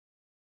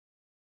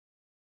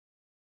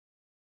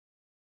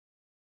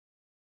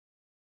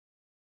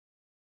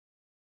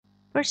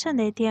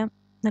Përshëndetje,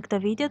 në këtë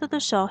video do të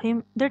shohim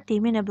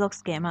ndërtimin e blok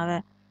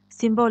skemave,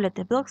 simbolet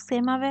e blok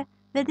skemave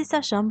dhe disa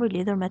shembuj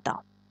lidhur me to.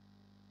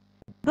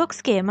 Blok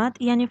skemat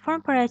janë një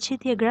formë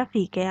paraqitje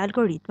grafike e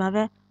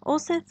algoritmave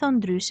ose thon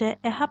ndryshe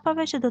e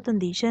hapave që do të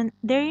ndiqen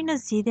deri në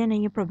zgjidhjen e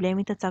një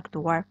problemi të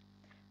caktuar.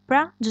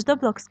 Pra, çdo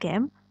blok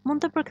skem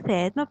mund të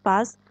përkthehet më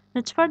pas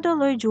në çfarëdo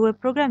lloj gjuhë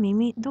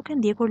programimi duke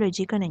ndjekur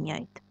logjikën e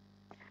njëjtë.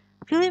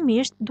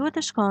 Fillimisht duhet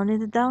të shkoni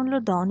të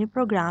downloadoni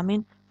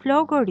programin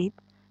Flow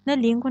Algorithm në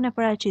linkun e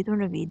paraqitur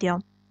në video.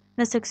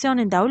 Në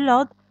seksionin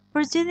Download,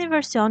 përzgjidhni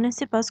versionin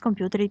sipas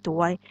kompjuterit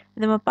tuaj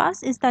dhe më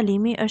pas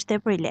instalimi është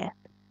tepër i lehtë.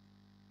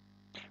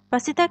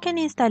 Pasi ta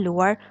keni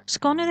instaluar,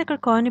 shkoni dhe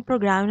kërkoni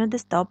programin në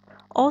desktop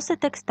ose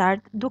tek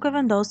Start duke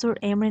vendosur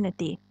emrin e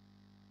tij.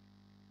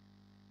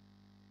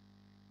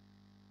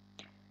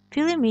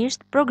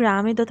 Fillimisht,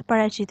 programi do të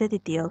paraqitet i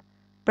tillë,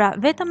 pra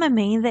vetëm me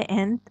main dhe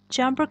end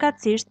që janë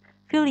përkatësisht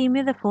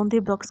fillimi dhe fundi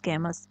i blok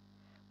skemës.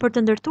 Për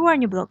të ndërtuar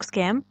një blok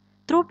skem,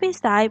 trupi i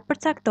saj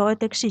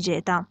përcaktohet tek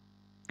shigjeta.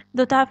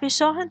 Do të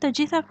afishohen të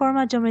gjitha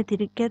format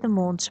gjeometrike të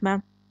mundshme.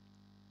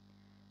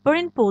 Për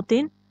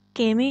inputin,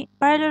 kemi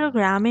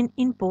paralelogramin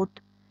input,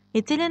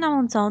 i cili na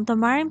mundson të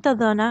marrim të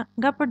dhëna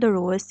nga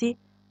përdoruesi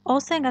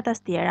ose nga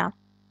tastiera.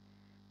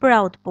 Për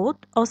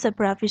output ose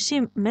për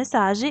afishim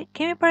mesazhi,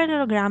 kemi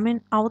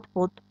paralelogramin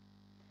output.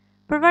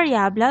 Për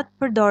variablat,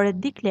 përdoret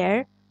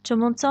declare, që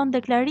mundson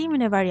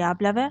deklarimin e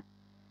variablave,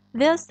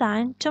 dhe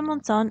assign, që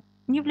mundson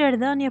një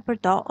vlerëdhënie për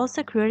to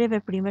ose kryerje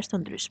veprimesh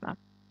të ndryshme.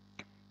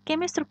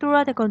 Kemi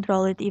strukturat e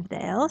kontrollit if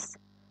dhe else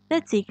dhe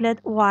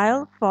ciklet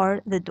while,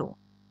 for dhe do.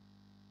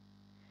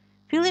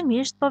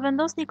 Fillimisht po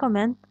vendos një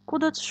koment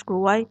ku do të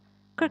shkruaj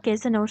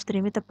kërkesën e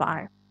ushtrimit të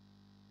parë.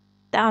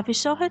 Të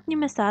afishohet një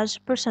mesazh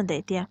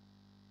përshëndetje.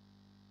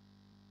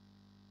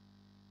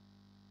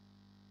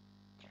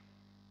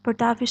 Për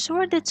të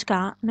afishuar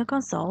diçka në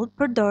konsol,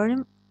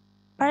 përdorim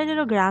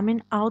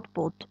paralelogramin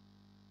output.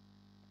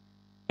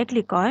 E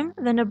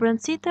klikojmë dhe në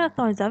brendësi të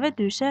thonjzave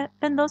dyshe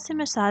vendosim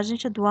mesazhin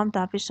që duam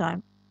të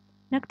afishojmë.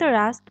 Në këtë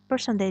rast,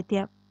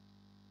 përshëndetje.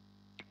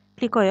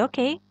 Klikoj OK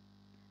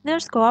dhe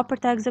është koha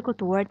për ta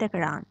ekzekutuar tek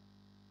ekran.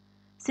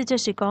 Siç e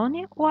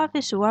shikoni, u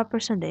afishua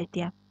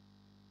përshëndetje.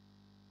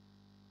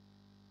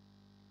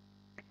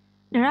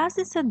 Në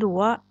rastin se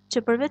dua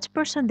që përveç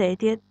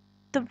përshëndetjet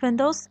të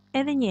vendos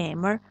edhe një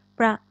emër,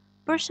 pra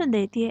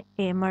përshëndetje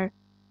emër.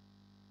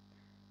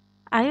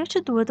 Ajo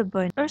që duhet të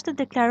bëjnë është të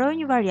deklaroj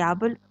një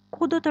variabël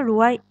ku do të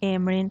ruaj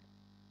emrin.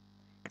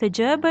 Këtë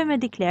gjë e bëjmë me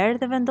declare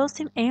dhe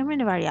vendosim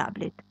emrin e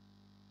variablit.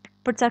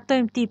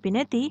 Përcaktojmë tipin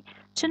e tij,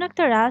 që në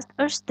këtë rast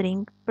është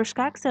string, për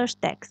shkak se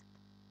është tekst.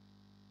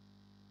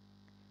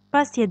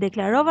 Pasi e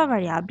deklarova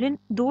variablin,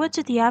 duhet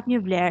që t'i jap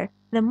një vlerë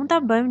dhe mund ta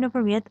bëjmë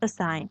nëpërmjet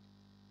assign.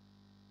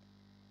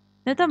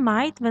 Në të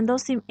majt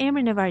vendosim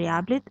emrin e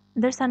variablit,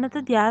 ndërsa në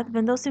të djathtë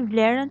vendosim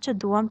vlerën që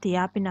duam t'i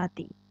japin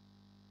atij.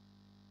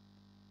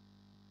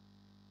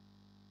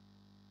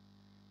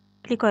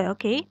 Klikoj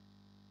OK,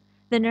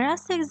 dhe në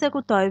rast se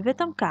ekzekutoj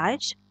vetëm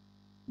kaq,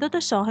 do të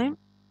shohim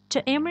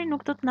që emri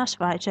nuk do të na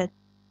shfaqet.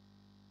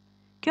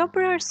 Kjo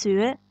për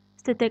arsye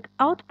se tek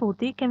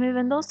outputi kemi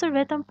vendosur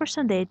vetëm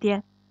përshëndetje.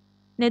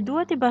 Ne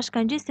duhet i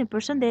bashkangjisim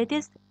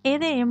përshëndetjes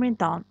edhe emrin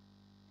ton.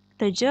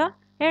 Këtë gjë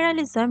e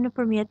realizojmë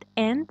nëpërmjet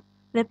end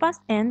dhe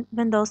pas end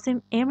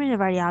vendosim emrin e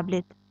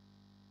variablit.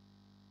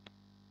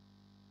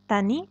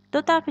 Tani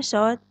do të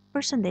afishohet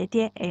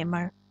përshëndetje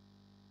emër.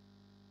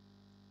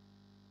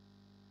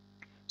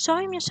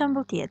 Shohim një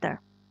shembull tjetër.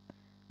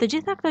 Të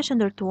gjitha këto që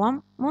ndërtuam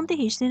mund t'i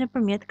hiqni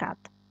nëpërmjet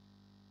kat.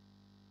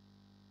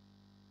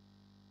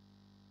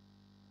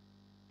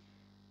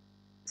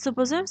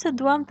 Supozojmë se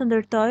duam të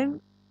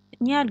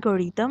ndërtojmë një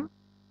algoritëm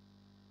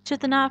që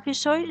të na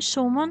afishoj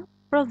shumën,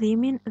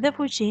 prodhimin dhe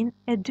fuqinë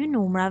e dy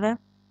numrave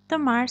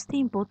të marrë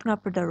si input nga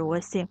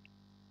përdoruesi.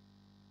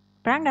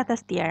 Pra nga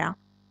tastiera.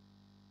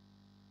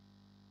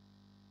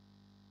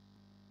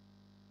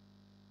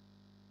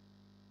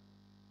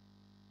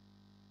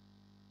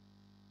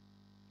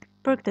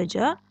 Për këtë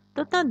gjë,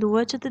 do të na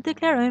duhet që të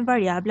deklarojmë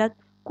variablat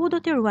ku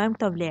do t'i ruajmë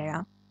këto vlera.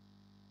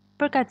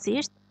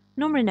 Përkatësisht,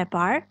 numrin e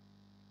parë,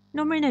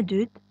 numrin e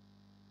dytë,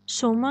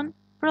 shumën,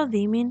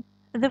 prodhimin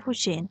dhe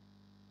fuqinë.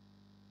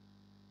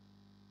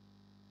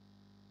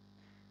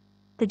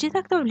 Të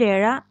gjitha këto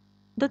vlera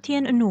do të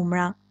jenë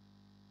numra.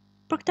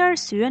 Për këtë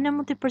arsye ne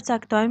mund t'i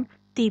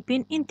përcaktojmë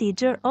tipin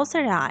integer ose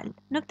real.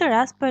 Në këtë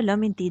rast po e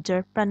lëm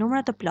integer, pra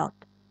numra të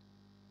plotë.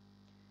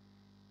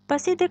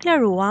 Pasi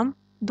deklaruam,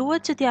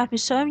 duhet që t'i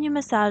afishojmë një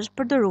mesazh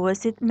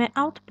përdoruesit me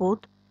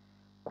output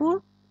ku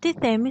t'i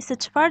themi se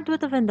çfarë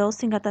duhet të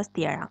vendosi nga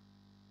tastiera.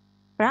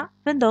 Pra,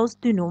 vendos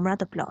dy numra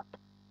të plotë.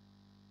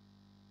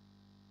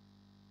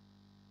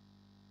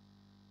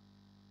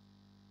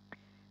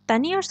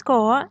 Tani është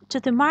koha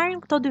që të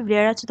marrim këto dy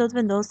vlera që do të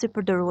vendosi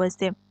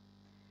përdoruesi.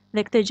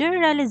 Dhe këtë gjë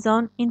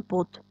realizon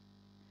input.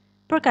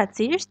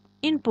 Përkatësisht,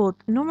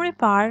 input numri i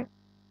parë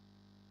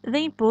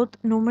dhe input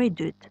numri i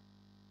dytë.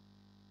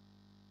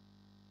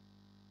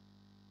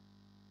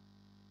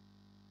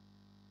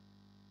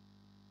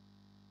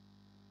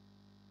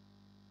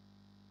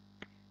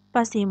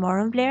 Pasi I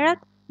morën vlerat,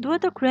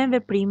 duhet të kryejmë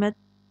veprimet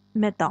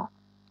me to.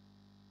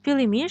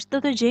 Fillimisht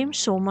do të gjejmë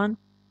shumën,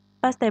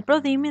 pastaj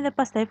prodhimin dhe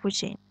pastaj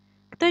fuqinë.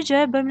 Këtë gjë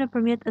e bëjmë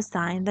nëpërmjet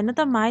assign dhe në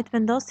të majt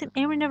vendosim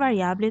emrin e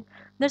variablit,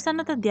 ndërsa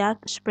në të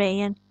djathtë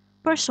shprehjen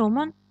për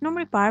shumën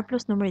numri I parë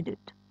plus numri I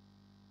dytë.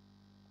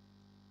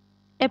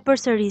 E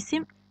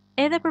përsërisim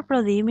edhe për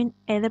prodhimin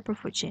edhe për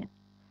fuqinë,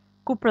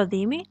 ku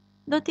prodhimi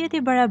do të jetë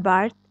I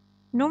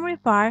barabartë numri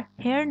I parë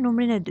herë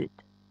numrin e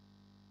dytë.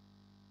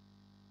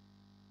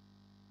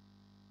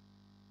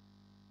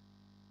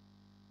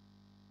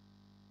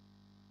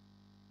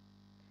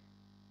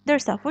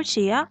 Ndërsa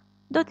fuqia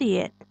do të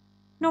jetë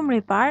numri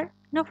I parë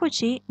në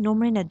fuqi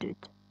numrin e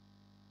dytë.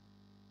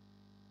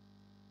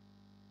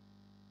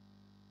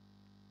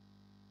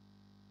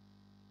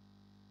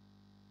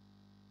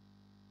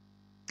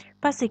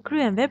 Pasi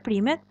kryejmë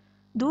veprimet,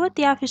 duhet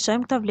t'i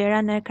afishojmë këto vlera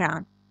në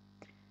ekran.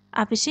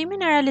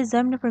 Afishimin e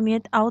realizojmë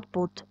nëpërmjet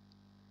output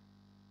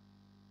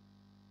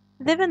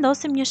dhe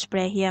vendosim një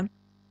shprehje,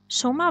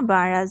 shuma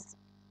baraz,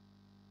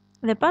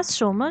 dhe pas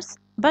shumës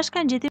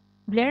bashkangjitim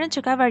vlerën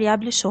që ka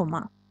variabli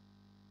shuma.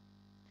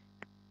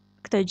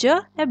 Këtë gjë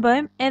e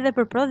bëjmë edhe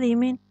për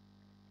prodhimin,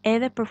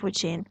 edhe për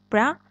fuqinë.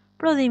 Pra,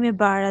 prodhimi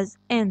baraz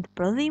and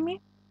prodhimi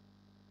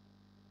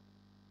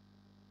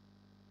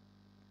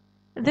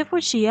dhe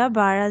fuqia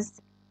baraz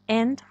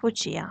and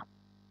fuqia.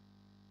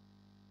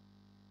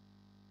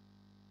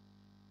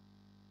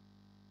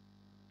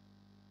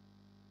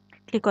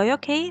 Klikoj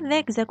OK dhe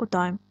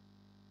ekzekutojmë.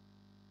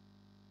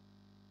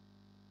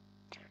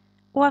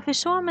 U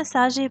afishua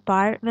mesazhi I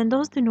parë,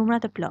 vendos 2 numra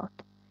të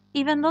plotë.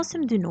 I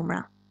vendosim 2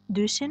 numra,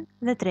 2-shin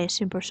dhe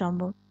 3-shin për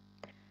shembull.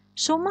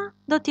 Shuma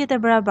do të jetë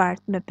e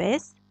barabartë me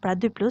 5, pra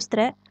 2 plus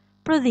 3,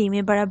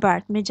 prodhimi I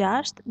barabartë me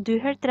 6, 2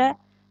 herë 3,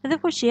 dhe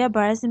fuqia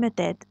barazi me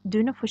 8,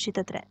 2 në fuqi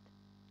të tretë.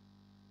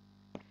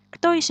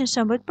 Këto ishin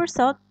shembujt për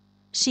sot,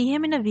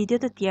 shihemi në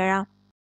video të tjera.